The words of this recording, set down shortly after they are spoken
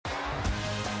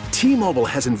T-Mobile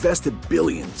has invested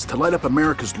billions to light up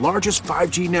America's largest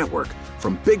 5G network,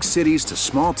 from big cities to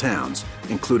small towns,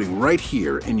 including right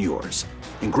here in yours.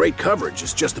 And great coverage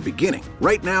is just the beginning.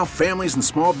 Right now, families and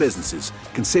small businesses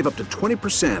can save up to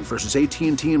 20% versus AT&T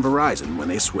and Verizon when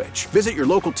they switch. Visit your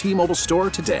local T-Mobile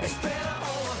store today.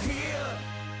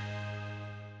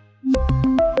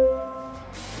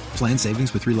 Plan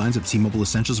savings with 3 lines of T-Mobile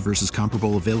Essentials versus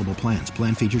comparable available plans.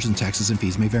 Plan features and taxes and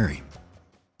fees may vary.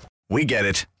 We get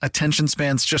it. Attention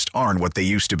spans just aren't what they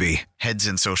used to be. Heads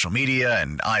in social media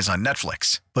and eyes on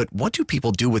Netflix. But what do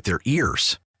people do with their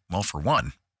ears? Well, for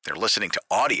one, they're listening to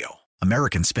audio.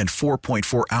 Americans spend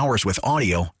 4.4 hours with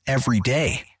audio every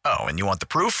day. Oh, and you want the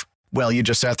proof? Well, you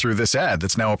just sat through this ad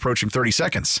that's now approaching 30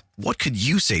 seconds. What could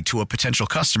you say to a potential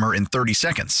customer in 30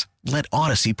 seconds? Let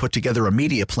Odyssey put together a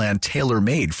media plan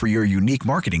tailor-made for your unique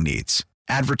marketing needs.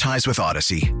 Advertise with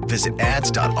Odyssey. Visit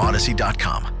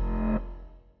ads.odyssey.com.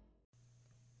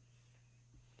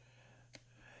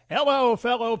 Hello,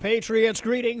 fellow patriots.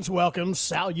 Greetings, welcome,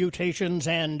 salutations,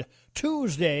 and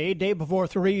Tuesday, day before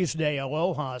Threes Day,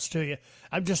 alohas to you.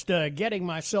 I'm just getting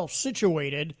myself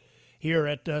situated here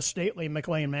at stately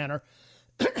McLean Manor.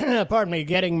 Pardon me,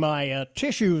 getting my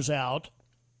tissues out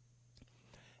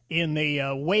in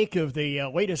the wake of the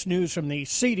latest news from the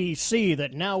CDC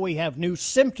that now we have new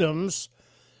symptoms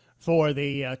for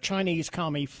the Chinese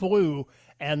commie flu,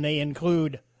 and they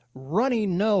include runny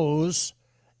nose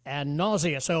and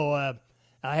nausea. So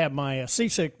I have my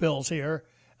seasick pills here,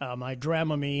 my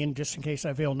Dramamine, just in case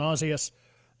I feel nauseous.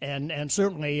 And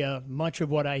certainly much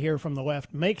of what I hear from the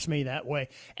left makes me that way.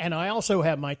 And I also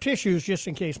have my tissues just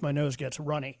in case my nose gets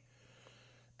runny.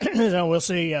 So we'll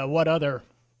see what other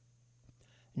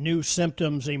new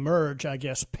symptoms emerge. I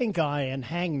guess pink eye and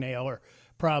hangnail are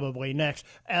probably next.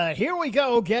 Here we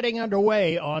go, getting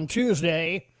underway on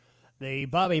Tuesday, the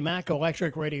Bobby Mack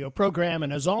Electric Radio program.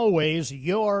 And as always,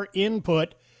 your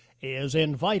input is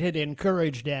invited,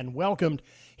 encouraged, and welcomed.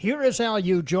 Here is how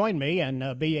you join me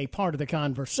and be a part of the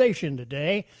conversation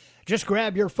today. Just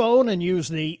grab your phone and use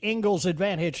the Ingalls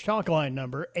Advantage talk line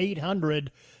number,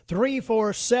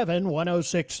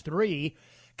 800-347-1063.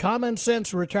 Common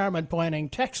Sense Retirement Planning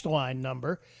text line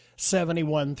number,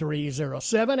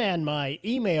 71307. And my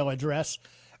email address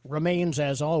remains,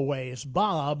 as always,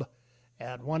 bob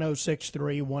at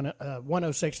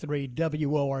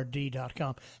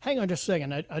 1063word.com. Hang on just a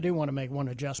second. I do want to make one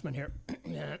adjustment here.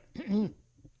 There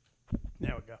we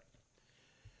go.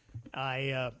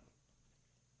 I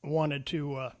wanted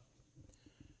to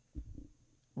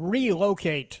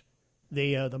relocate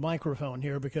the microphone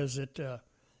here because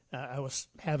I was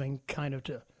having kind of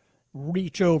to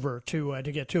reach over to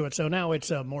get to it. So now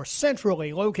it's more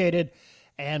centrally located,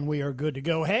 and we are good to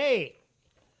go. Hey,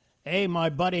 my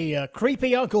buddy,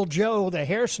 Creepy Uncle Joe, the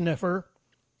hair sniffer.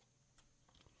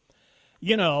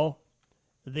 You know,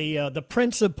 the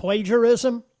prince of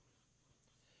plagiarism.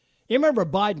 You remember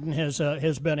Biden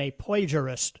has been a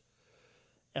plagiarist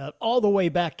all the way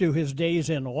back to his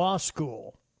days in law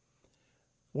school,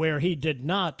 where he did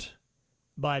not,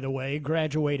 by the way,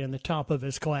 graduate in the top of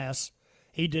his class.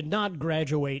 He did not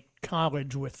graduate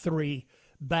college with 3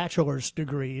 bachelor's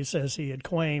degrees, as he had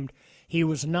claimed. He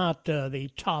was not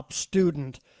the top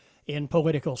student in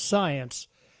political science,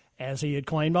 as he had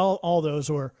claimed. All those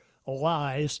were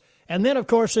lies. And then, of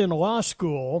course, in law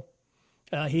school,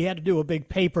 he had to do a big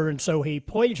paper, and so he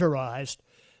plagiarized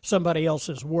somebody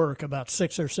else's work, about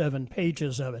 6 or 7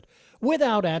 pages of it,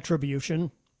 without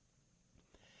attribution.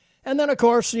 And then, of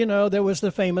course, you know, there was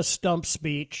the famous stump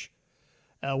speech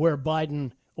where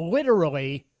Biden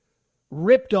literally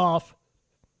ripped off,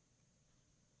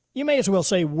 you may as well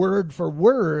say word for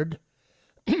word,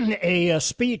 a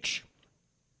speech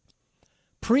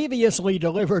previously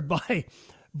delivered by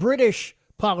British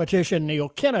politician Neil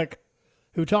Kinnock,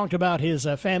 who talked about his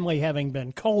family having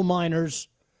been coal miners.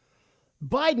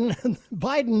 Biden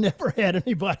never had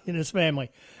anybody in his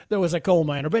family that was a coal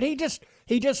miner, but he just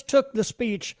took the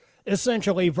speech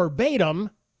essentially verbatim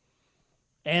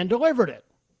and delivered it.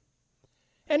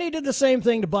 And he did the same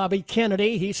thing to Bobby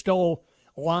Kennedy. He stole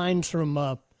lines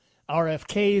from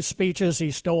RFK's speeches.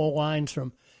 He stole lines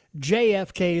from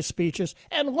JFK's speeches.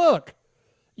 And look,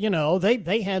 you know,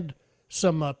 they had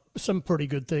some pretty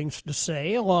good things to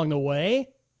say along the way.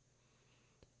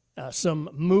 Some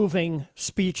moving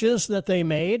speeches that they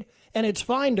made, and it's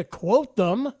fine to quote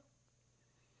them.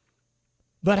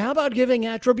 But how about giving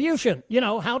attribution? You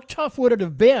know, how tough would it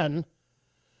have been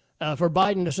for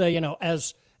Biden to say, you know,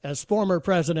 as former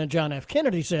President John F.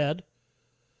 Kennedy said,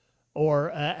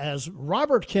 or as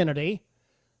Robert Kennedy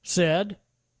said,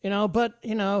 you know, but,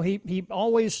 you know, he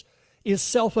always is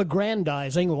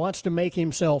self-aggrandizing, wants to make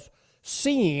himself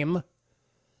seem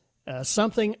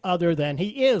something other than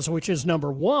he is, which is,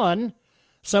 number one,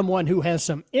 someone who has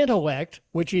some intellect,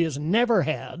 which he has never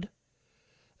had.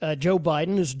 Joe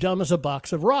Biden is dumb as a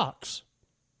box of rocks.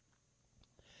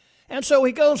 And so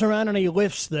he goes around and he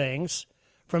lifts things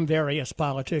from various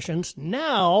politicians.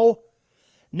 Now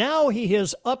he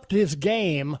has upped his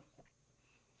game.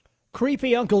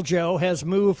 Creepy Uncle Joe has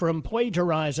moved from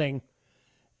plagiarizing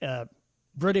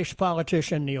British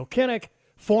politician Neil Kinnock,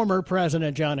 former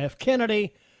President John F.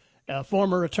 Kennedy,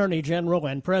 former Attorney General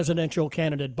and presidential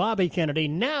candidate Bobby Kennedy.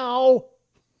 Now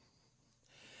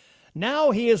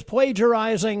he is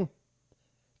plagiarizing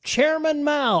Chairman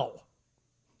Mao.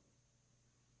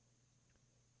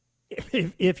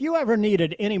 If you ever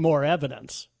needed any more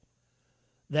evidence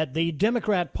that the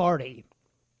Democrat Party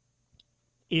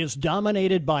is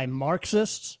dominated by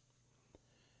Marxists,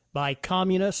 by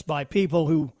communists, by people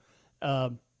who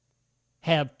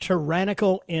have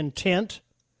tyrannical intent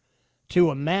to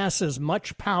amass as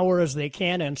much power as they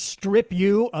can and strip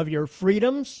you of your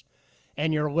freedoms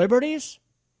and your liberties,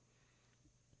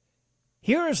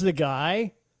 here is the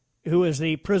guy who is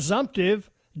the presumptive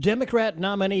Democrat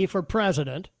nominee for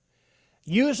president,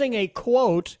 using a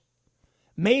quote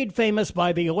made famous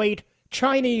by the late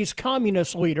Chinese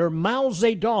communist leader Mao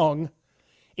Zedong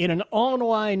in an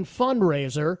online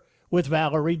fundraiser with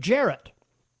Valerie Jarrett.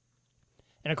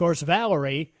 And, of course,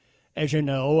 Valerie, as you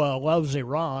know, loves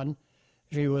Iran.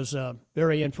 She was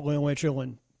very influential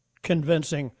in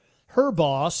convincing her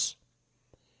boss,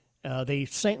 the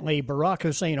saintly Barack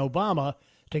Hussein Obama,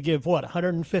 to give,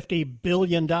 $150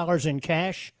 billion in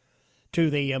cash to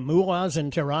the mullahs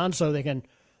in Tehran so they can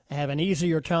have an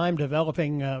easier time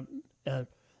developing a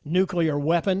nuclear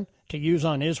weapon to use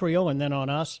on Israel and then on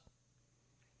us.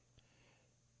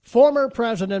 Former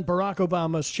President Barack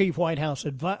Obama's chief White House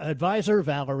advisor,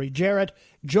 Valerie Jarrett,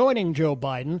 joining Joe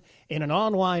Biden in an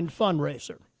online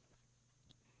fundraiser.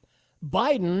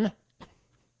 Biden,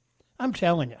 I'm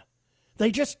telling you,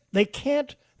 they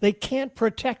can't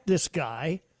protect this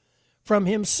guy from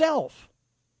himself.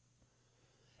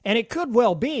 And it could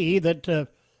well be that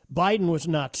Biden was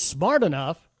not smart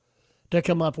enough to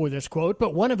come up with this quote,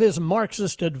 but one of his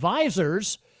Marxist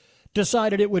advisors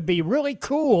decided it would be really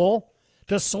cool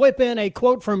to slip in a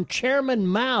quote from Chairman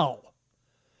Mao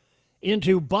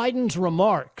into Biden's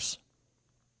remarks.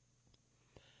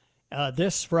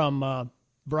 This from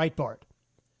Breitbart.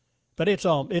 But it's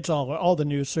all the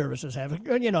news services have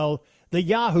it. You know, the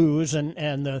Yahoos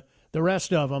and the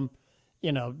rest of them,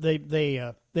 you know,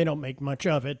 they don't make much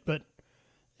of it, but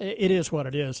it is what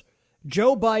it is.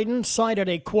 Joe Biden cited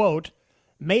a quote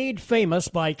made famous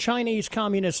by Chinese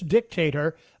communist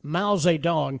dictator Mao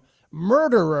Zedong,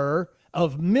 murderer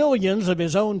of millions of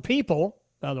his own people,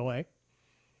 by the way,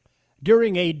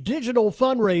 during a digital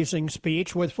fundraising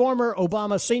speech with former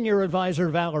Obama senior advisor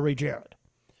Valerie Jarrett.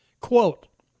 Quote,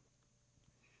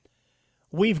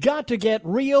 "We've got to get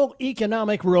real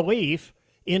economic relief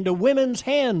into women's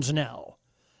hands now,"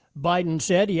 Biden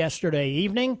said yesterday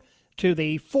evening to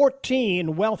the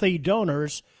 14 wealthy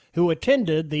donors who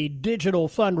attended the digital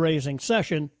fundraising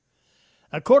session.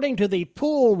 According to the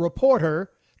Pool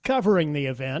reporter covering the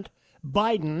event,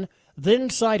 Biden then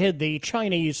cited the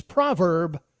Chinese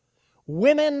proverb,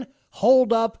 "Women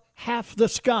hold up half the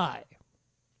sky."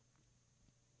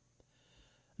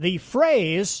 The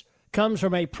phrase comes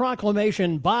from a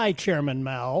proclamation by Chairman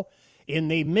Mao in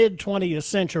the mid-20th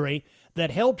century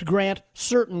that helped grant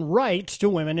certain rights to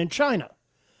women in China.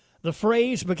 The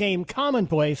phrase became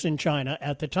commonplace in China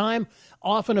at the time,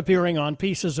 often appearing on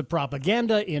pieces of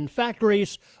propaganda in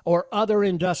factories or other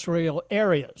industrial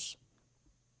areas.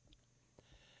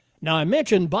 Now, I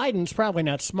mentioned Biden's probably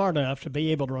not smart enough to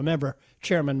be able to remember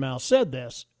Chairman Mao said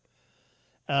this.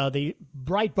 The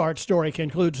Breitbart story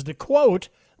concludes the quote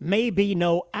may be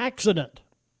no accident.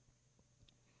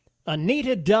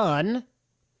 Anita Dunn,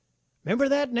 remember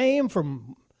that name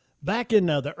from back in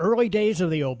the early days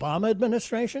of the Obama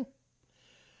administration?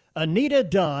 Anita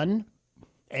Dunn,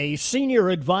 a senior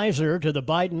advisor to the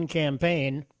Biden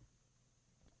campaign,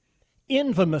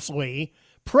 infamously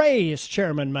praised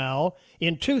Chairman Mao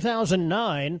in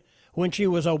 2009 when she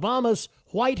was Obama's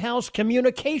White House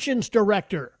communications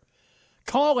director,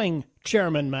 calling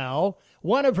Chairman Mao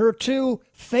one of her two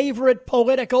favorite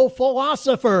political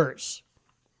philosophers.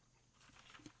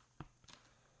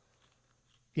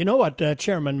 You know what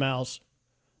Chairman Mao's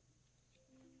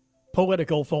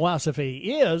political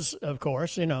philosophy is, of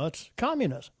course, it's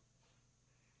communism.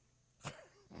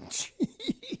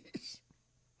 Jeez.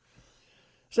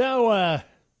 So,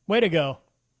 way to go,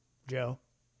 Joe.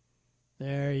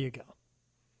 There you go.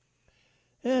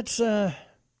 It's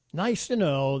nice to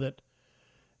know that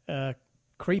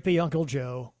Creepy Uncle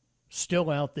Joe still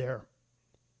out there,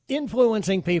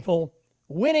 influencing people,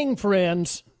 winning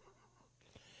friends,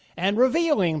 and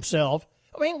revealing himself.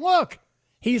 I mean, look,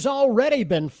 he's already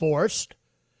been forced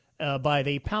by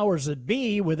the powers that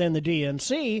be within the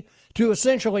DNC to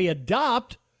essentially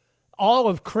adopt all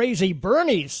of Crazy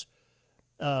Bernie's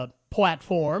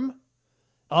platform,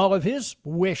 all of his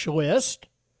wish list.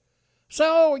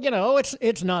 So,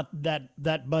 it's not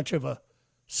that much of a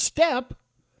step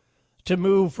to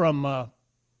move from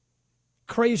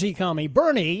Crazy Commie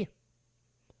Bernie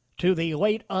to the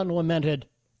late unlamented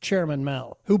Chairman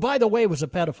Mao, who, by the way, was a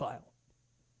pedophile.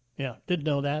 Yeah, didn't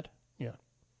know that? Yeah.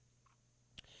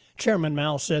 Chairman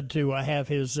Mao said to have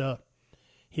his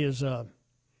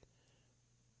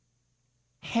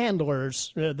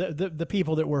handlers, the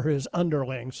people that were his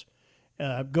underlings,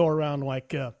 go around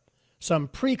like some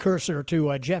precursor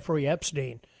to Jeffrey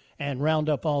Epstein and round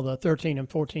up all the 13 and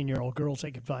 14-year-old girls they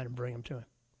could find and bring them to him.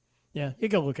 Yeah, you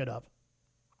can look it up.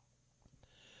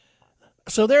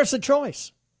 So there's the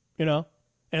choice,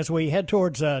 as we head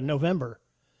towards November.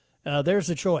 There's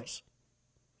the choice.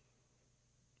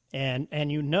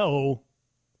 And you know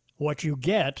what you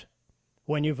get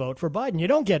when you vote for Biden. You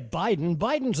don't get Biden.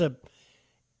 Biden's a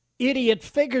idiot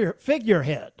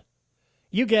figurehead.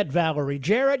 You get Valerie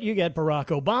Jarrett, you get Barack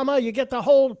Obama, you get the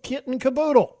whole kit and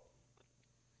caboodle.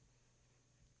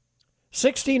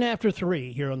 16 after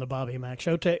 3 here on the Bobby Mack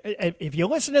Show. If you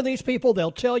listen to these people,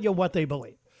 they'll tell you what they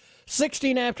believe.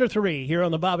 16 after 3 here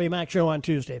on the Bobby Mack Show on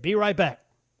Tuesday. Be right back.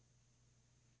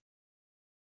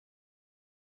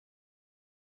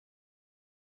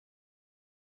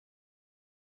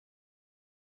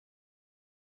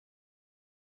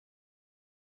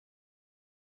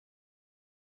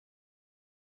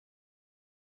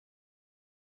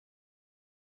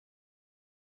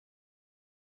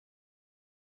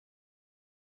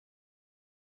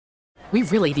 We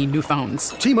really need new phones.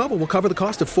 T-Mobile will cover the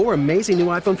cost of 4 amazing new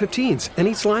iPhone 15s, and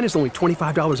each line is only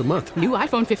 $25 a month. New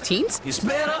iPhone 15s? It's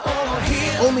better over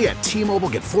here. Only at T-Mobile,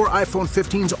 get 4 iPhone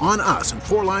 15s on us and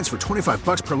 4 lines for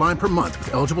 $25 per line per month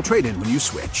with eligible trade-in when you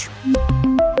switch.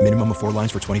 Minimum of 4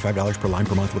 lines for $25 per line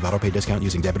per month with autopay discount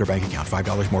using debit or bank account.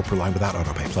 $5 more per line without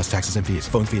autopay, plus taxes and fees.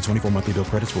 Phone fee at 24 monthly bill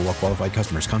credits for well-qualified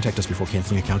customers. Contact us before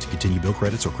canceling account to continue bill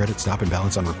credits or credit stop and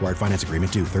balance on required finance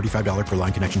agreement due. $35 per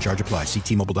line connection charge applies. See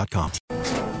T-Mobile.com.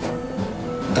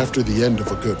 After the end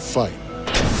of a good fight,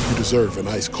 you deserve an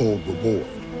ice-cold reward.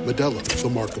 Modelo is the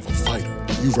mark of a fighter.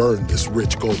 You've earned this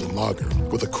rich golden lager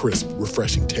with a crisp,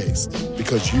 refreshing taste.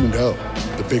 Because you know,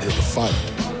 the bigger the fight,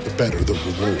 the better the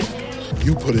reward.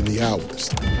 You put in the hours,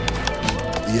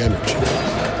 the energy,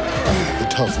 the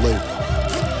tough labor.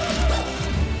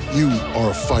 You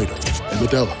are a fighter, and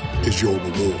Modelo is your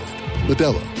reward.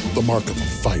 Modelo, the mark of a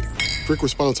fighter. Drink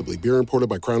responsibly. Beer imported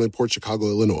by Crown Imports, Chicago,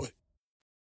 Illinois.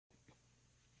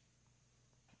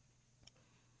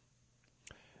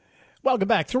 Welcome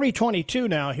back. 3:22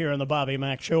 now here on the Bobby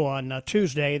Mack Show on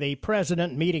Tuesday. The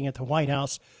president meeting at the White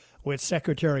House with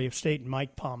Secretary of State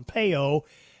Mike Pompeo,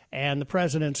 and the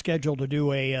president scheduled to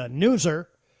do a newser,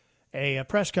 a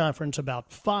press conference about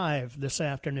 5 this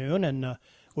afternoon, and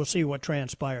we'll see what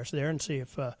transpires there and see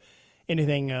if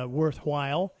anything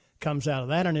worthwhile comes out of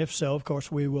that. And if so, of course,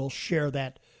 we will share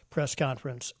that press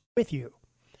conference with you.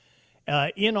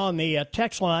 In on the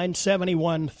text line,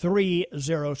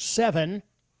 71307.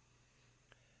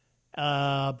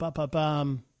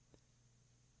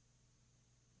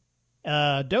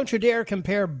 Don't you dare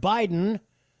compare Biden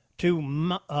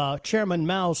to Chairman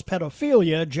Mao's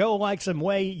pedophilia. Joe likes him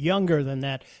way younger than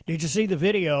that. Did you see the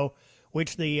video,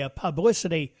 which the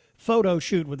publicity photo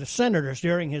shoot with the senators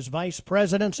during his vice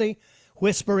presidency,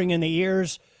 whispering in the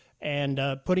ears and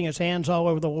putting his hands all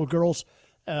over the little girls?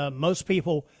 Most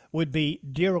people would be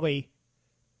dearly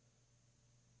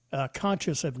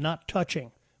conscious of not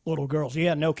touching little girls.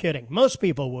 Yeah, no kidding. Most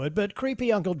people would, but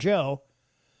creepy Uncle Joe,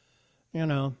 you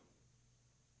know,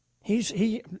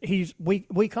 we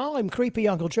call him creepy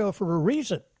Uncle Joe for a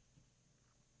reason.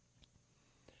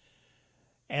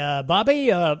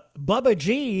 Bubba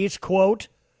G's quote,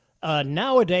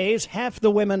 nowadays half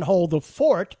the women hold the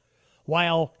fort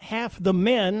while half the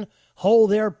men hold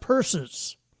their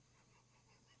purses.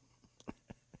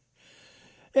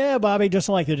 Yeah, Bobby, just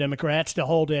like the Democrats, to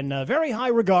hold in very high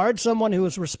regard someone who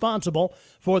is responsible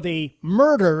for the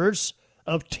murders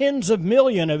of tens of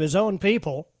millions of his own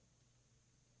people.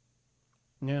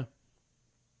 Yeah.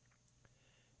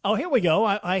 Oh, here we go.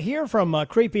 I hear from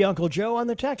creepy Uncle Joe on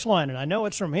the text line, and I know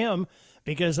it's from him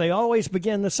because they always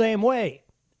begin the same way.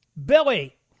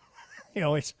 Billy. He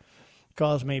always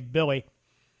calls me Billy.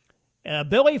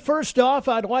 Billy, first off,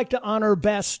 I'd like to honor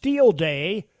Bastille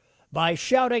Day by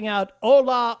shouting out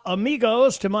 "Hola,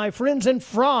 amigos" to my friends in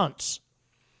France.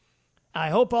 I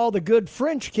hope all the good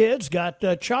French kids got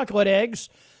chocolate eggs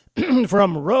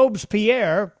from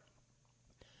Robespierre,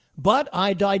 but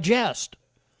I digest.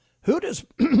 Who does...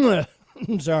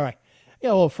 Sorry. Got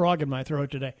a little frog in my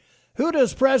throat today. Who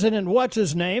does President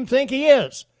What's-His-Name think he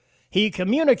is? He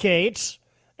communicates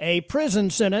a prison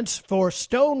sentence for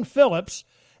Stone Phillips,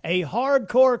 a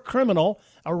hardcore criminal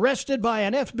arrested by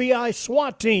an FBI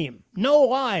SWAT team. No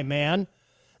lie, man.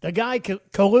 The guy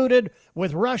colluded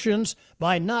with Russians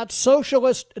by not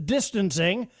socialist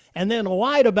distancing and then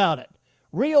lied about it.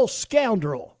 Real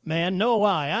scoundrel, man, no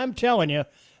lie. I'm telling you,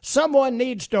 someone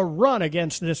needs to run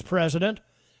against this president.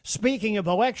 Speaking of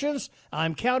elections,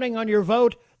 I'm counting on your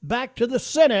vote back to the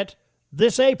Senate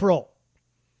this April.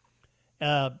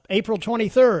 April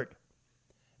 23rd.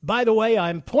 By the way,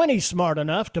 I'm plenty smart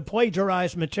enough to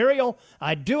plagiarize material.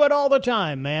 I do it all the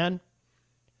time, man.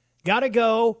 Gotta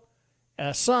go.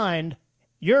 Signed,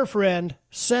 your friend,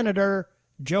 Senator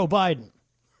Joe Biden.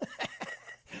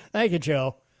 Thank you,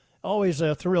 Joe. Always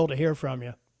a thrill to hear from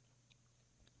you.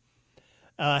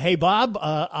 Hey, Bob,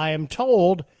 I am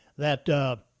told that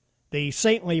the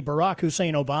saintly Barack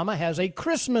Hussein Obama has a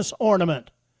Christmas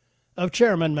ornament of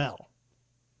Chairman Mel.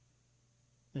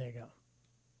 There you go.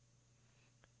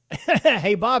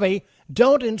 Hey, Bobby,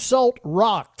 don't insult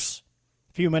rocks.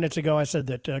 A few minutes ago, I said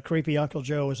that creepy Uncle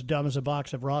Joe is dumb as a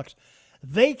box of rocks.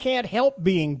 They can't help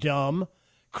being dumb.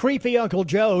 Creepy Uncle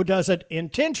Joe does it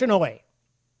intentionally.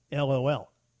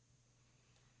 LOL.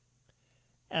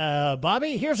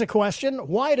 Bobby, here's a question.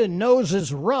 Why do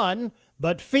noses run,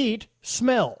 but feet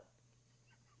smell?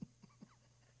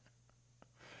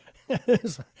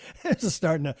 This is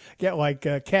starting to get like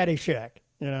Caddyshack,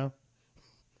 you know.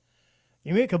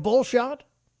 You make a bull shot?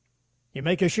 You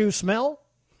make a shoe smell?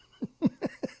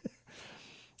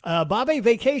 Bobby,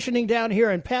 vacationing down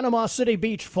here in Panama City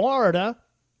Beach, Florida.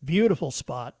 Beautiful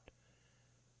spot.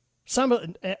 Some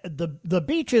of the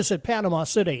beaches at Panama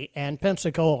City and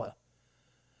Pensacola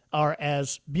are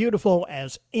as beautiful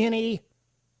as any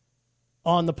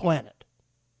on the planet,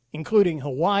 including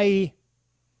Hawaii,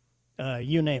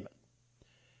 you name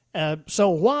it. So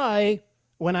why,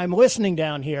 when I'm listening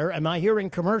down here, am I hearing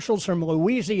commercials from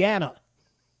Louisiana?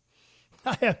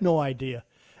 I have no idea.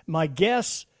 My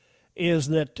guess is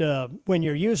that when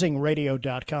you're using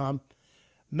radio.com,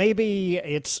 maybe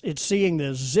it's seeing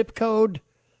the zip code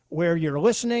where you're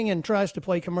listening and tries to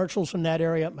play commercials from that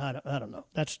area. I don't know.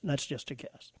 That's just a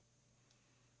guess.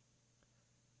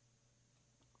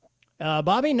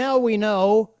 Bobby, now we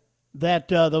know that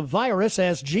the virus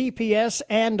has GPS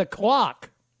and a clock.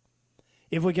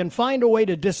 If we can find a way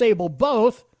to disable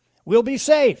both, we'll be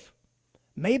safe.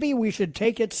 Maybe we should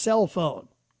take its cell phone.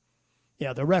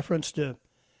 Yeah, the reference to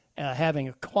having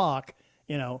a clock,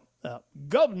 you know,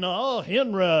 Governor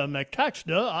Henry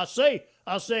McTaxter,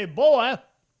 I say, boy,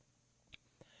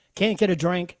 can't get a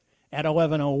drink at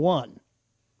 11:01,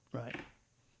 right?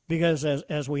 Because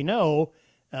as we know,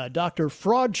 Dr.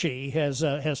 Fraudchi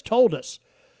has told us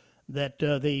that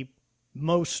the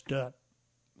most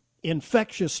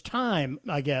infectious time,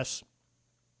 I guess,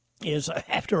 is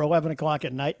after 11 o'clock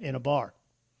at night in a bar.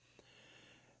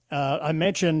 I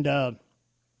mentioned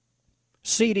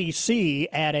CDC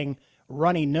adding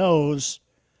runny nose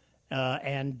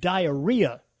and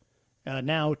diarrhea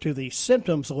now to the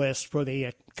symptoms list for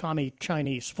the commie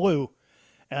Chinese flu.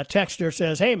 Texter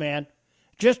says, hey, man,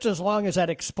 just as long as that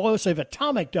explosive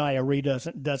atomic diarrhea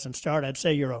doesn't start, I'd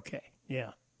say you're okay.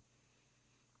 Yeah.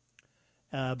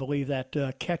 I believe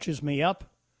that catches me up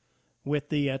with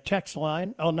the text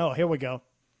line. Oh, no, here we go.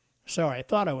 Sorry, I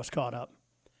thought I was caught up.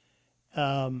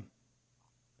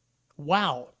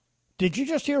 Wow. Did you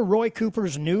just hear Roy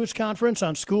Cooper's news conference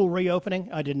on school reopening?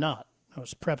 I did not. I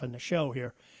was prepping the show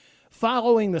here.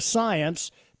 Following the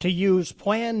science to use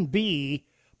Plan B,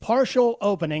 partial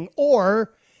opening,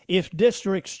 or if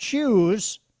districts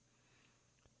choose,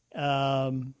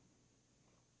 where's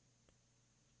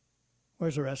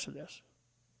the rest of this?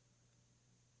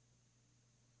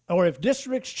 Or if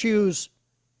districts choose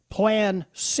Plan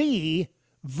C,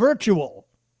 virtual.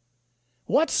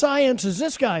 What science is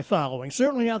this guy following?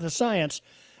 Certainly not the science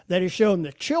that has shown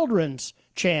the children's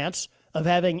chance of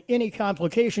having any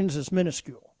complications is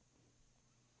minuscule.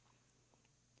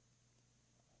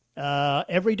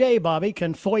 Every day, Bobby,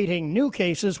 conflating new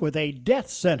cases with a death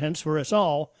sentence for us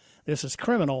all. This is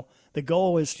criminal. The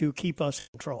goal is to keep us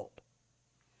controlled.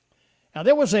 Now,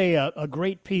 there was a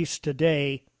great piece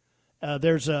today.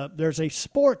 There's a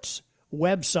sports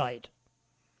website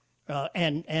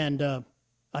and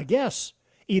I guess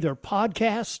either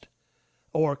podcast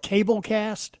or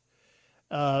cablecast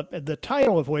the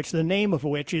title of which, the name of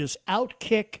which is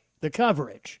Outkick the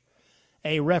Coverage,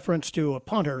 a reference to a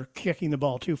punter kicking the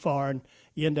ball too far and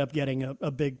you end up getting a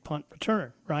big punt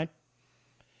return, right?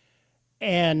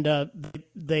 And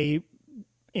they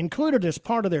included as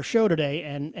part of their show today,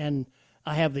 and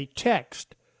I have the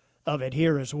text of it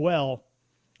here as well,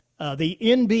 the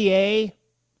NBA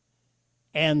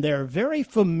and their very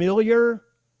familiar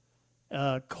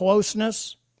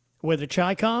closeness with the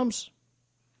Chi-Coms.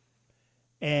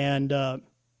 And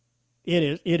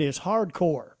it is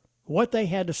hardcore. What they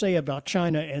had to say about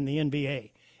China and the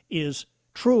NBA is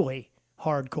truly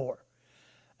hardcore.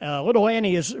 Little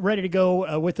Annie is ready to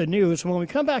go with the news. When we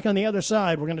come back on the other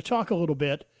side, we're going to talk a little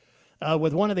bit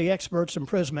with one of the experts in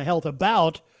Prisma Health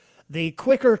about the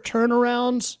quicker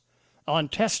turnarounds on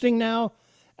testing now.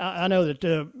 I know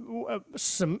that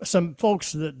some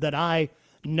folks that I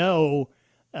know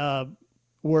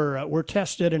were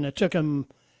tested, and it took them,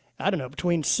 I don't know,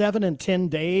 between 7 and 10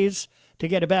 days to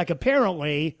get it back.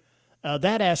 Apparently,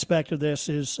 that aspect of this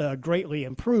is greatly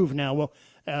improved now. We'll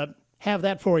have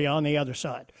that for you on the other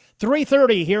side.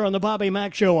 3:30 here on the Bobby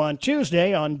Mack Show on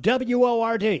Tuesday on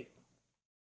WORD.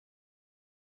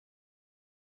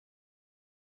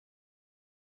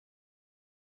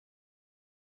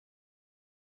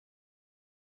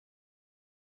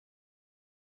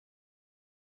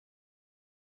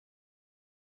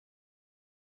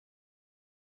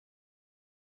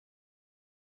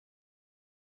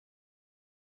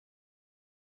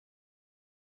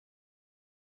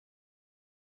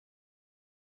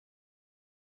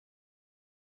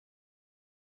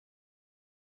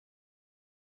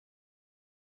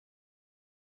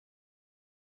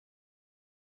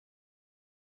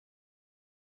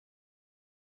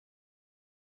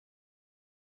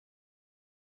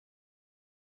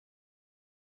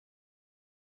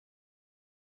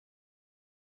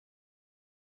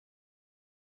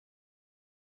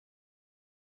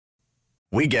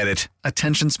 We get it.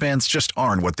 Attention spans just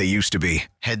aren't what they used to be.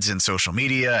 Heads in social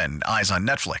media and eyes on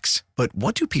Netflix. But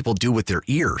what do people do with their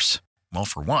ears? Well,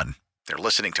 for one, they're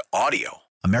listening to audio.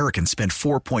 Americans spend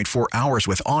 4.4 hours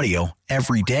with audio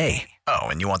every day. Oh,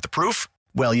 and you want the proof?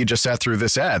 Well, you just sat through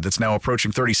this ad that's now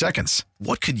approaching 30 seconds.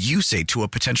 What could you say to a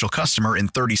potential customer in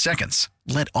 30 seconds?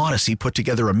 Let Odyssey put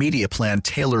together a media plan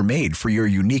tailor-made for your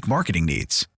unique marketing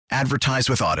needs. Advertise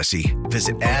with Odyssey.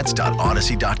 Visit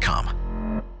ads.odyssey.com.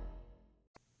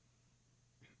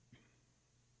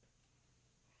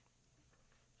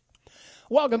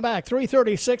 Welcome back.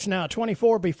 3:36 now,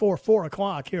 24 before 4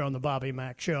 o'clock here on the Bobby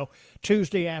Mack Show,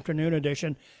 Tuesday afternoon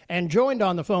edition. And joined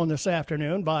on the phone this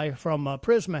afternoon from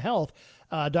Prisma Health,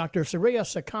 Dr. Saria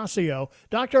Sacasio.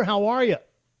 Doctor, how are you?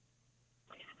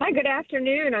 Hi, good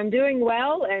afternoon. I'm doing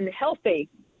well and healthy.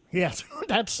 Yes,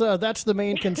 that's the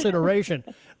main consideration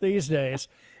these days.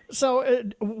 So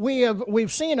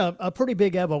we've seen a pretty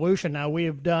big evolution now. We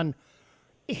have done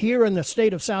here in the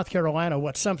state of South Carolina,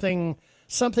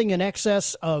 something in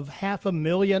excess of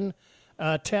 500,000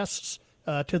 tests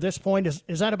to this point.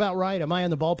 Is that about right? Am I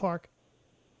in the ballpark?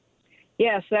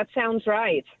 Yes, that sounds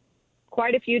right.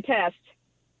 Quite a few tests.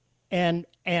 And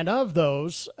of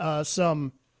those,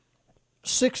 some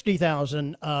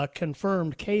 60,000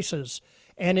 confirmed cases.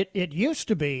 And it used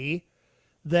to be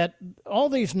that all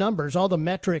these numbers, all the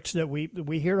metrics that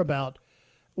we hear about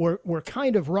were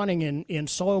kind of running in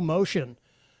slow motion.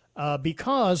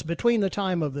 Because between the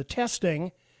time of the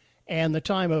testing and the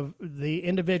time of the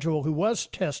individual who was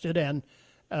tested and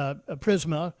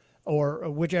Prisma or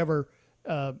whichever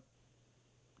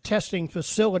testing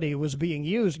facility was being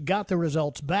used got the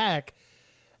results back,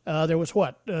 there was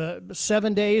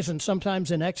 7 days and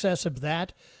sometimes in excess of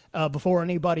that before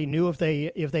anybody knew if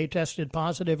they tested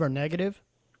positive or negative?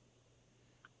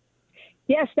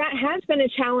 Yes, that has been a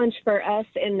challenge for us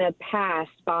in the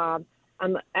past, Bob.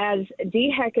 As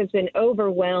DHEC has been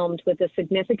overwhelmed with the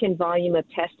significant volume of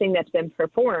testing that's been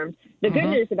performed. The good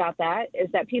news about that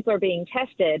is that people are being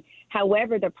tested.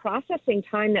 However, the processing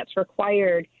time that's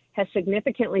required has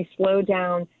significantly slowed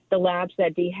down the labs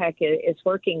that DHEC is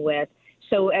working with.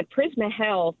 So at Prisma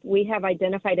Health, we have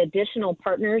identified additional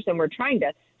partners, and we're trying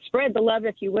to spread the love,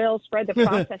 if you will, spread the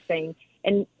processing.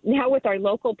 And now with our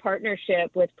local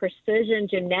partnership with Precision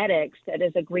Genetics, that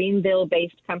is a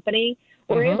Greenville-based company,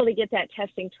 we're able to get that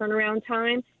testing turnaround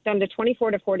time down to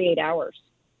 24 to 48 hours.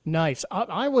 Nice.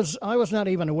 I was not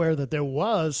even aware that there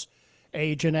was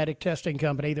a genetic testing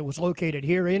company that was located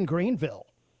here in Greenville.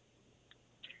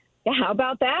 Yeah, how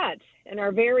about that? In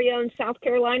our very own South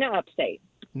Carolina upstate.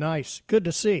 Nice. Good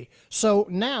to see. So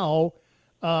now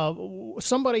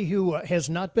somebody who has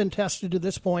not been tested to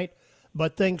this point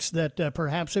but thinks that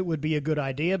perhaps it would be a good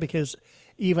idea because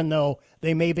even though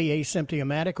they may be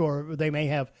asymptomatic or they may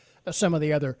have some of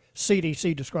the other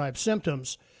CDC-described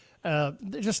symptoms.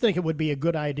 They just think it would be a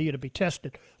good idea to be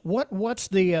tested. What's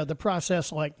the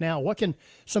process like now? What can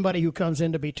somebody who comes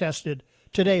in to be tested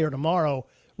today or tomorrow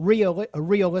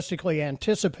realistically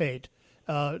anticipate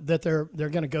that they're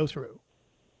going to go through?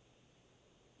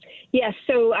 Yes,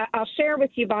 so I'll share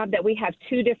with you, Bob, that we have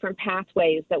two different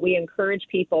pathways that we encourage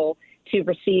people to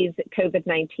receive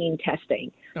COVID-19 testing.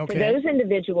 Okay. For those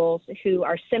individuals who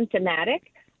are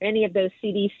symptomatic, any of those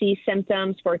CDC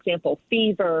symptoms, for example,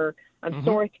 fever,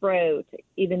 sore throat,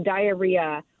 even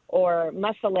diarrhea, or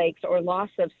muscle aches, or loss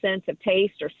of sense of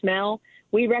taste or smell,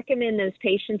 we recommend those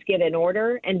patients get an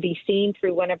order and be seen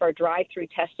through one of our drive-through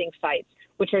testing sites,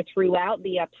 which are throughout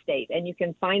the upstate. And you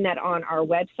can find that on our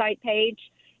website page.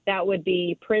 That would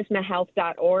be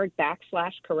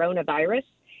prismahealth.org/coronavirus.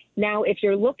 Now, if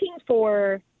you're looking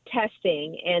for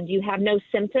testing and you have no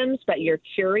symptoms, but you're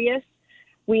curious,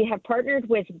 we have partnered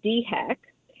with DHEC.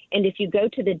 And if you go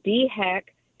to the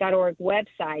DHEC.org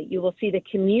website, you will see the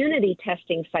community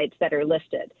testing sites that are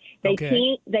listed. They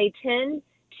tend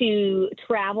to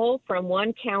travel from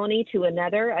one county to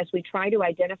another as we try to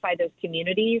identify those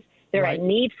communities. They're at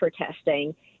need for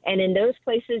testing. And in those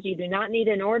places, you do not need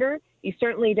an order. You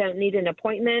certainly don't need an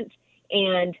appointment,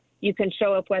 and you can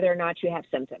show up whether or not you have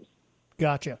symptoms.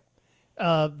 Gotcha.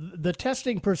 The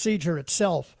testing procedure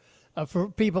itself, for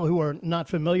people who are not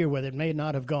familiar with it, may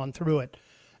not have gone through it,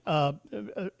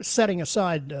 setting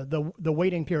aside the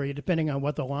waiting period, depending on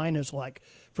what the line is like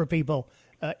for people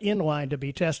in line to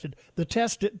be tested. The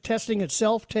testing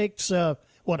itself takes, a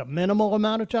minimal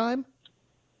amount of time?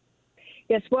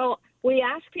 Yes, well, we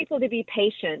ask people to be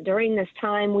patient. During this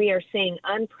time, we are seeing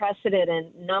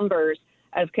unprecedented numbers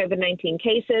of COVID-19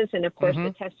 cases, and of course, the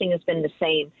testing has been the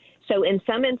same. So in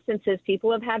some instances,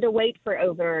 people have had to wait for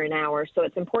over an hour. So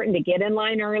it's important to get in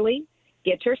line early,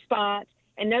 get your spot,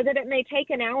 and know that it may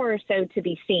take an hour or so to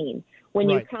be seen. When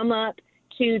you come up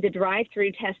to the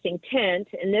drive-through testing tent,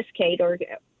 in this case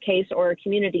or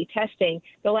community testing,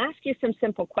 they'll ask you some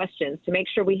simple questions to make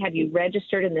sure we have you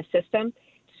registered in the system.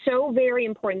 So very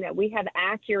important that we have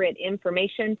accurate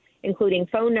information, including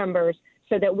phone numbers,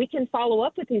 so that we can follow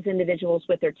up with these individuals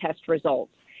with their test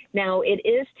results. Now, it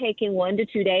is taking 1 to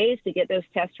 2 days to get those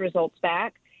test results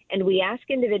back, and we ask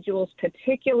individuals,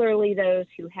 particularly those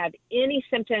who have any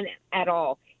symptom at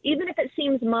all, even if it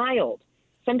seems mild.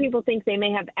 Some people think they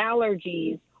may have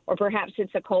allergies or perhaps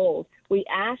it's a cold. We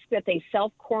ask that they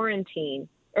self-quarantine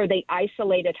or they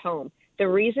isolate at home. The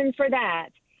reason for that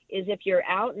is if you're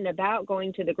out and about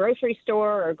going to the grocery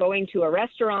store or going to a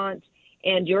restaurant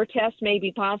and your test may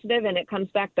be positive and it comes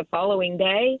back the following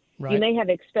day, you may have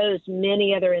exposed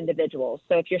many other individuals.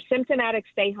 So if you're symptomatic,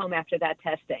 stay home after that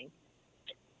testing.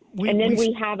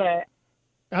 We have a...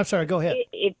 I'm sorry, go ahead.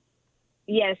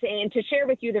 Yes, and to share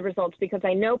with you the results, because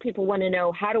I know people want to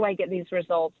know, how do I get these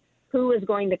results? Who is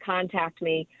going to contact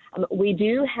me? We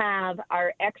do have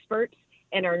our experts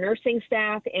and our nursing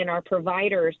staff and our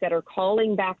providers that are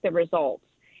calling back the results,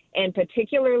 and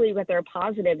particularly with their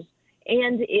positives.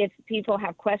 And if people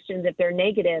have questions, if they're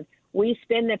negative, we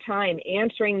spend the time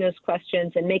answering those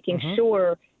questions and making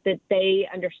sure that they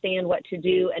understand what to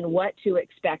do and what to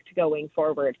expect going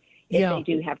forward if they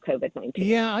do have COVID-19.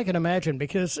 Yeah, I can imagine,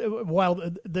 because while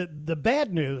the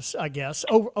bad news, I guess,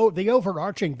 the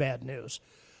overarching bad news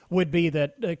would be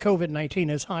that COVID-19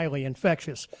 is highly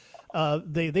infectious.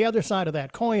 The other side of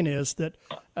that coin is that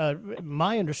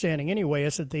my understanding anyway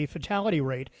is that the fatality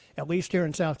rate, at least here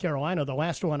in South Carolina, the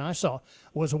last one I saw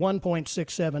was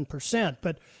 1.67%.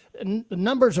 But the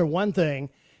numbers are one thing,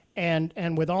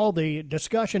 and with all the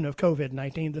discussion of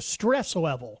COVID-19, the stress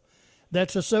level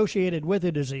that's associated with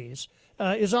the disease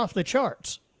is off the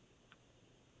charts.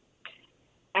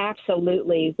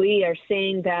 Absolutely. We are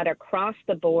seeing that across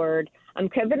the board.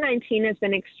 COVID-19 has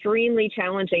been extremely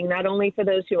challenging, not only for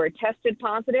those who are tested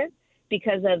positive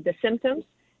because of the symptoms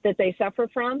that they suffer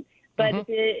from, but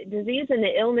the disease and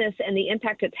the illness and the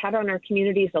impact it's had on our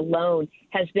communities alone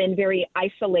has been very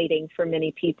isolating for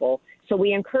many people. So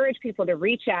we encourage people to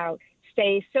reach out,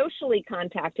 stay socially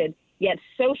contacted, yet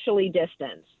socially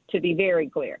distanced, to be very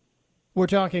clear. We're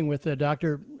talking with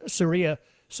Dr. Saria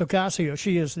Socasio.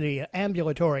 She is the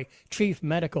ambulatory chief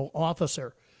medical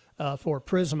officer for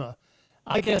Prisma.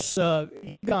 I guess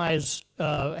you guys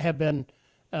have been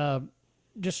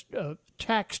just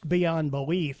taxed beyond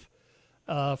belief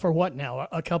for what now?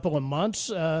 A couple of months?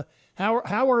 How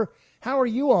are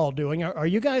you all doing? Are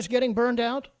you guys getting burned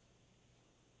out?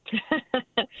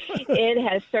 It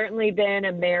has certainly been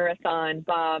a marathon,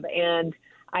 Bob, and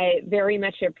I very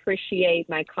much appreciate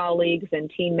my colleagues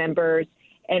and team members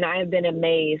And I have been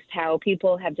amazed how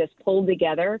people have just pulled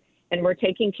together, and we're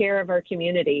taking care of our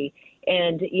community.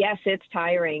 And yes, it's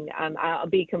tiring. I'll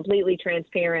be completely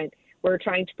transparent. We're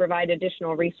trying to provide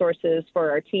additional resources for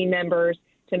our team members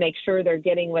to make sure they're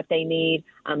getting what they need.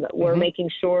 We're making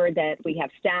sure that we have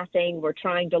staffing. We're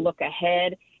trying to look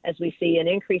ahead as we see an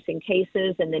increase in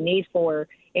cases and the need for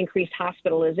increased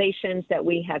hospitalizations, that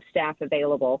we have staff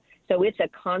available. So it's a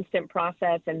constant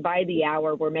process, and by the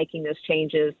hour, we're making those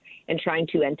changes and trying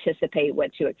to anticipate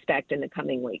what to expect in the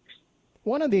coming weeks.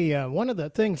 One of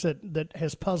the things that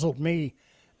has puzzled me,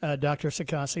 Dr.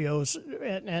 Sicasio, is,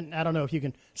 and I don't know if you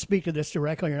can speak to this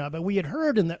directly or not, but we had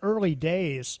heard in the early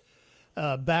days,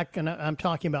 back, and I'm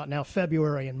talking about now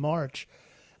February and March,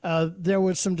 there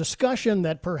was some discussion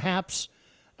that perhaps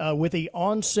with the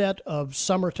onset of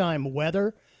summertime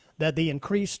weather, that the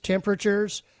increased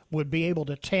temperatures would be able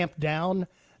to tamp down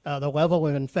the level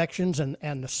of infections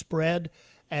and the spread.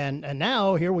 And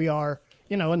now here we are,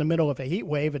 in the middle of a heat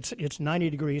wave. It's 90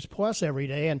 degrees plus every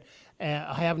day, and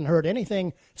I haven't heard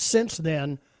anything since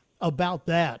then about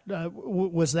that.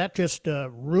 Was that just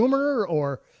a rumor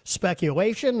or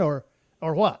speculation or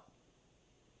what?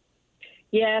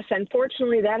 Yes,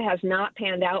 unfortunately, that has not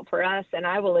panned out for us, and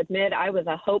I will admit I was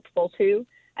a hopeful too.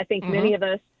 I think many of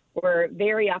us were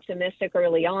very optimistic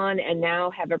early on and now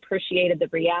have appreciated the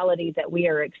reality that we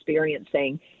are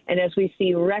experiencing. And as we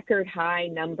see record high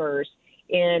numbers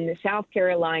in South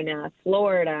Carolina,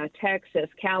 Florida, Texas,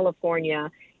 California,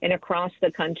 and across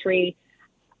the country,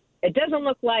 it doesn't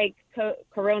look like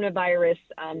coronavirus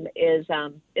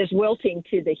is wilting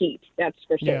to the heat. That's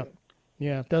for sure.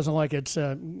 Yeah, it doesn't like it's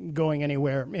going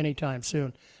anywhere anytime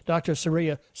soon. Dr.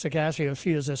 Saria Sicasio,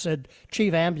 she is, as I said,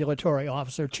 Chief Ambulatory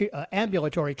Officer,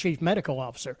 Ambulatory Chief Medical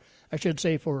Officer, I should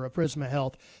say, for Prisma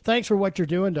Health. Thanks for what you're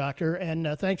doing, Doctor, and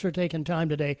thanks for taking time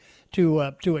today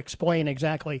to explain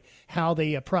exactly how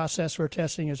the process for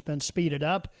testing has been speeded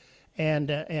up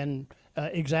and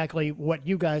exactly what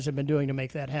you guys have been doing to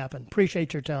make that happen.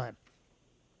 Appreciate your time.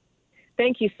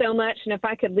 Thank you so much. And if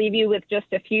I could leave you with just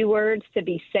a few words to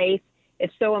be safe.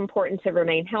 It's so important to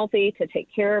remain healthy, to take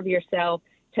care of yourself,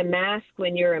 to mask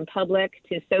when you're in public,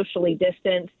 to socially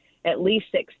distance at least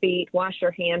 6 feet, wash your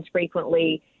hands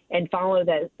frequently, and follow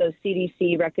those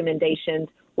CDC recommendations.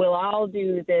 We'll all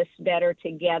do this better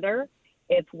together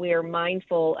if we're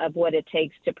mindful of what it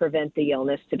takes to prevent the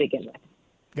illness to begin with.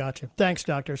 Gotcha. Thanks,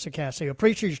 Dr. Sicasio.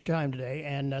 Appreciate your time today,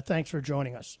 and thanks for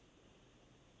joining us.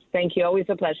 Thank you. Always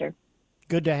a pleasure.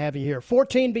 Good to have you here.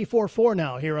 14 before 4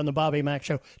 now here on the Bobby Mack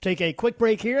Show. Take a quick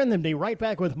break here and then be right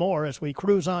back with more as we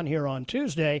cruise on here on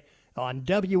Tuesday on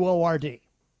WORD.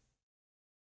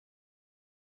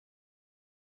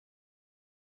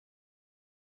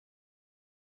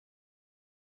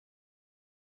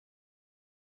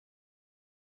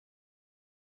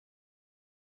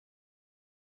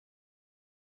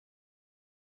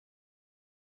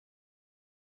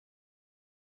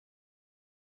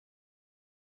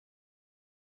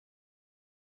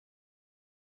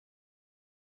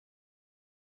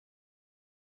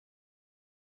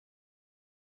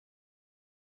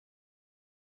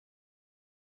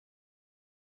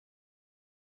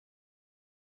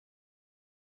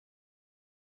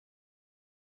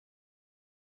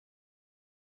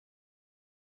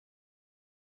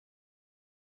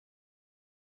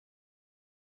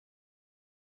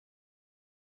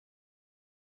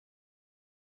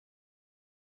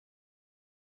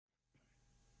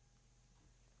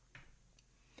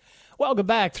 Welcome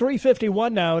back.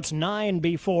 3:51 now. It's 9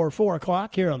 before 4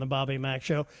 o'clock here on the Bobby Mack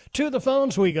Show. To the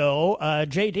phones we go.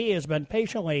 JD has been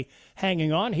patiently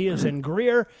hanging on. He is in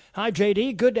Greer. Hi,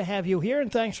 JD. Good to have you here,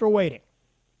 and thanks for waiting.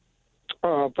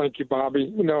 Oh, thank you,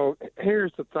 Bobby.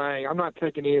 Here's the thing. I'm not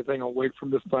taking anything away from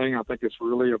this thing. I think it's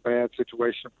really a bad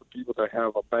situation for people that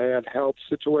have a bad health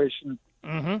situation.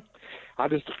 Mm-hmm. How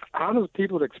does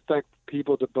people expect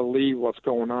people to believe what's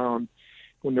going on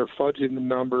when they're fudging the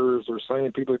numbers or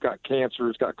saying people have got cancer,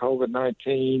 has got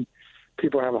COVID-19,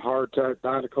 people have a heart attack,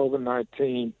 died of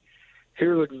COVID-19.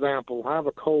 Here's an example. I have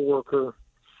a coworker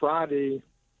Friday,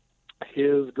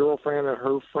 his girlfriend and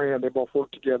her friend, they both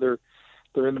work together.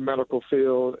 They're in the medical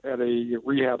field at a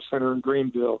rehab center in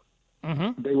Greenville.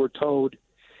 Mm-hmm. They were told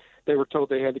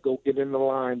they had to go get in the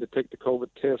line to take the COVID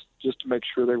test just to make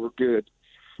sure they were good.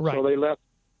 Right. So they left,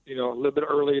 a little bit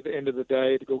early at the end of the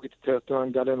day to go get the test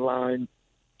done, got in line,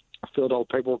 filled all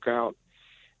the paperwork out,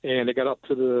 and they got up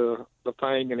to the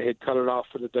thing and they had cut it off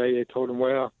for the day. They told them,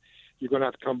 well, you're going to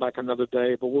have to come back another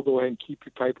day, but we'll go ahead and keep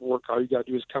your paperwork. All you got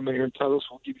to do is come in here and tell us,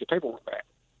 we'll give you the paperwork back.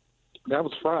 That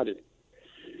was Friday.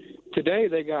 Today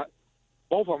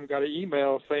both of them got an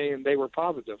email saying they were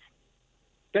positive.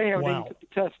 They haven't even took the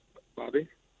test, Bobby.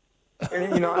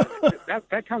 And,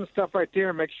 that kind of stuff right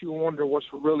there makes you wonder what's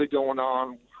really going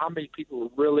on, how many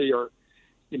people really are,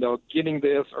 getting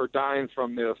this or dying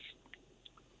from this.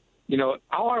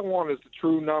 All I want is the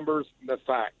true numbers and the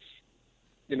facts.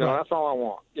 Right. That's all I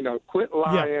want. Quit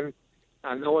lying. Yeah.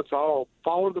 I know it's all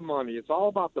follow the money. It's all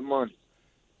about the money.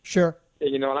 Sure.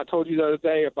 And, and I told you the other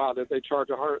day about it. They charge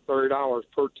 $130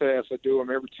 per test. They do them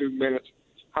every 2 minutes.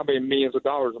 How many millions of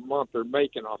dollars a month they're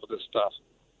making off of this stuff?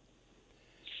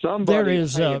 Somebody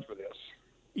is paying for this.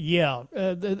 Yeah.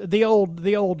 The old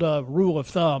rule of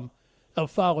thumb of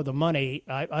follow the money,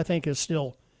 I think, is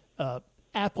still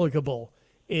applicable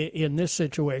in this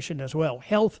situation as well.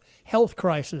 Health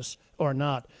crisis or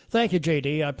not. Thank you,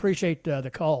 JD. I appreciate the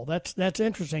call. That's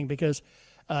interesting because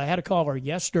I had a caller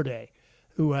yesterday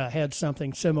who had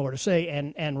something similar to say,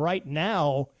 and right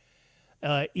now,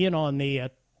 in on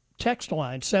the text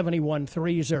line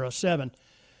 71307.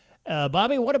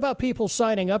 Bobby, what about people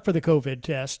signing up for the COVID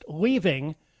test,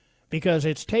 leaving because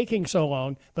it's taking so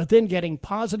long, but then getting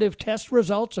positive test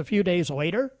results a few days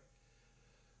later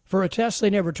for a test they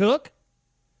never took?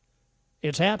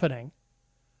 It's happening.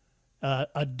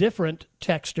 A different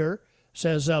texter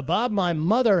says, Bob, my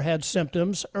mother had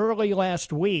symptoms early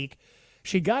last week.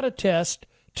 She got a test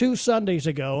 2 Sundays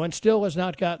ago and still has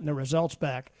not gotten the results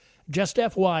back. Just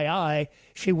FYI,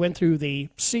 she went through the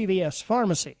CVS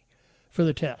pharmacy for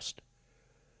the test.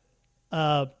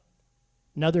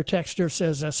 Another texter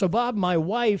says, so Bob, my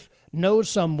wife knows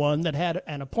someone that had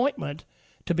an appointment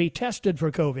to be tested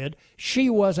for COVID. She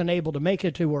wasn't able to make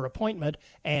it to her appointment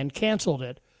and canceled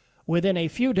it. Within a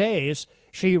few days,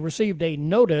 she received a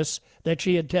notice that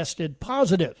she had tested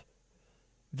positive.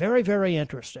 Very, very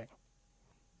interesting.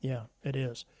 Yeah, it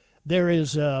is. There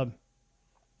is a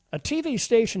TV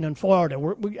station in Florida.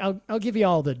 I'll give you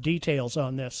all the details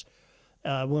on this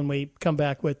when we come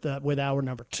back with hour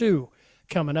number 2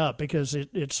 coming up, because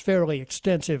it's fairly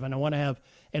extensive, and I want to have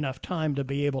enough time to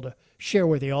be able to share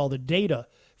with you all the data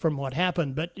from what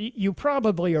happened. But you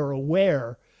probably are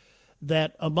aware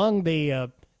that among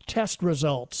the test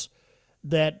results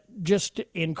that just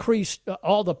increased,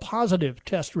 all the positive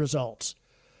test results,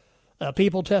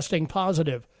 people testing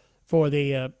positive for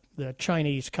the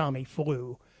Chinese commie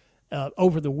flu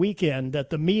over the weekend that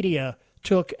the media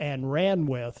took and ran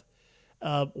with.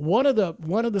 One of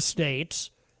the states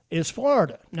is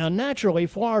Florida. Now, naturally,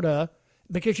 Florida,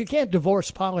 because you can't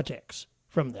divorce politics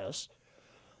from this,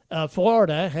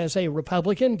 Florida has a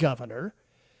Republican governor,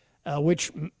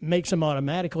 which makes him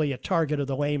automatically a target of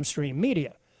the lamestream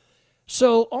media.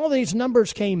 So all these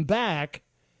numbers came back,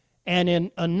 and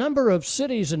in a number of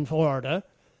cities in Florida,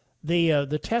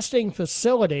 the testing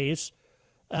facilities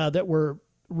that were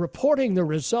reporting the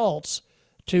results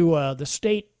to the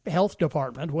state health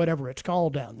department, whatever it's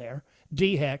called down there,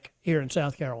 DHEC here in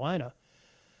South Carolina,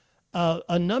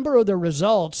 a number of the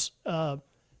results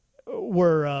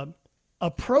were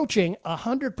approaching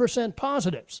 100%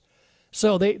 positives.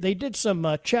 So they did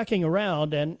some checking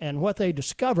around, and what they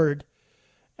discovered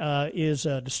is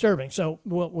disturbing. So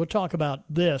we'll talk about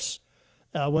this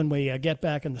when we get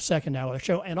back in the second hour of the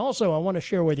show. And also I want to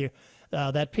share with you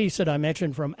that piece that I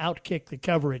mentioned from Outkick the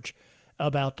Coverage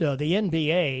about the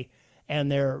NBA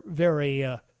and their very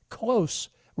close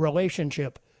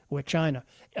relationship with China.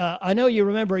 I know you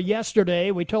remember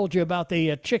yesterday we told you about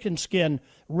the chicken skin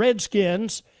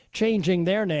Redskins changing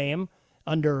their name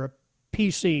under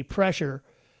PC pressure.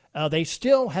 They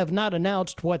still have not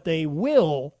announced what they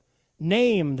will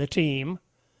name the team,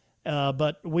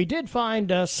 but we did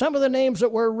find some of the names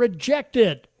that were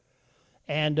rejected,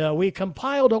 and we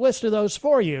compiled a list of those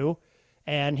for you,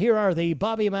 and here are the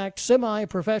Bobby Mack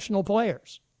semi-professional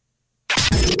players.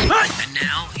 And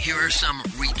now, here are some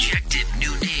rejected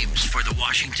new names for the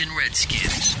Washington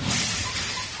Redskins.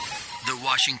 The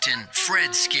Washington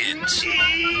Fredskins.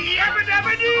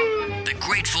 The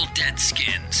Grateful Dead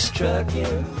Skins.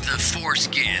 The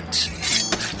Foreskins.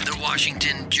 The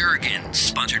Washington Jergens,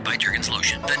 sponsored by Jergens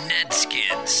Lotion. The Ned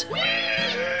Skins.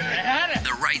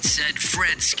 The Right Said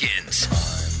Fredskins.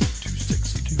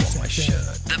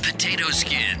 The Potato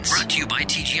Skins, brought to you by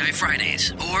TGI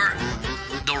Fridays. Or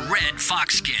the Red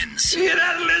Foxskins. You hear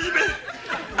that, Elizabeth?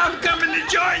 I'm coming to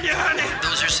join you, honey.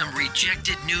 Those are some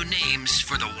rejected new names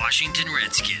for the Washington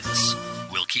Redskins.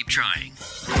 We'll keep trying.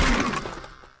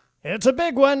 It's a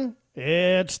big one.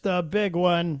 It's the big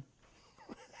one.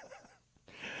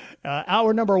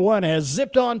 Hour number 1 has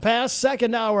zipped on past.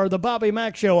 Second hour of the Bobby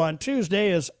Mack Show on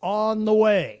Tuesday is on the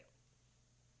way.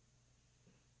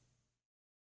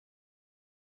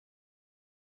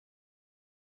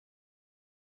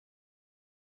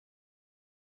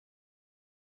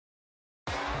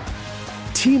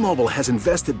 T-Mobile has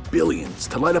invested billions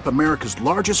to light up America's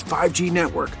largest 5G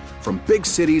network, from big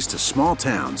cities to small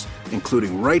towns,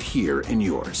 including right here in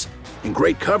yours. And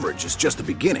great coverage is just the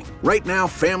beginning. Right now,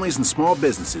 families and small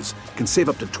businesses can save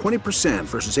up to 20%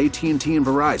 versus AT&T and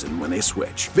Verizon when they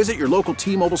switch. Visit your local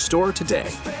T-Mobile store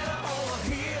today.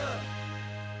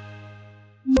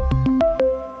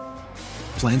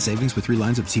 Plan savings with 3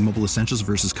 lines of T-Mobile Essentials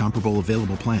versus comparable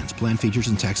available plans. Plan features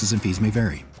and taxes and fees may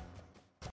vary.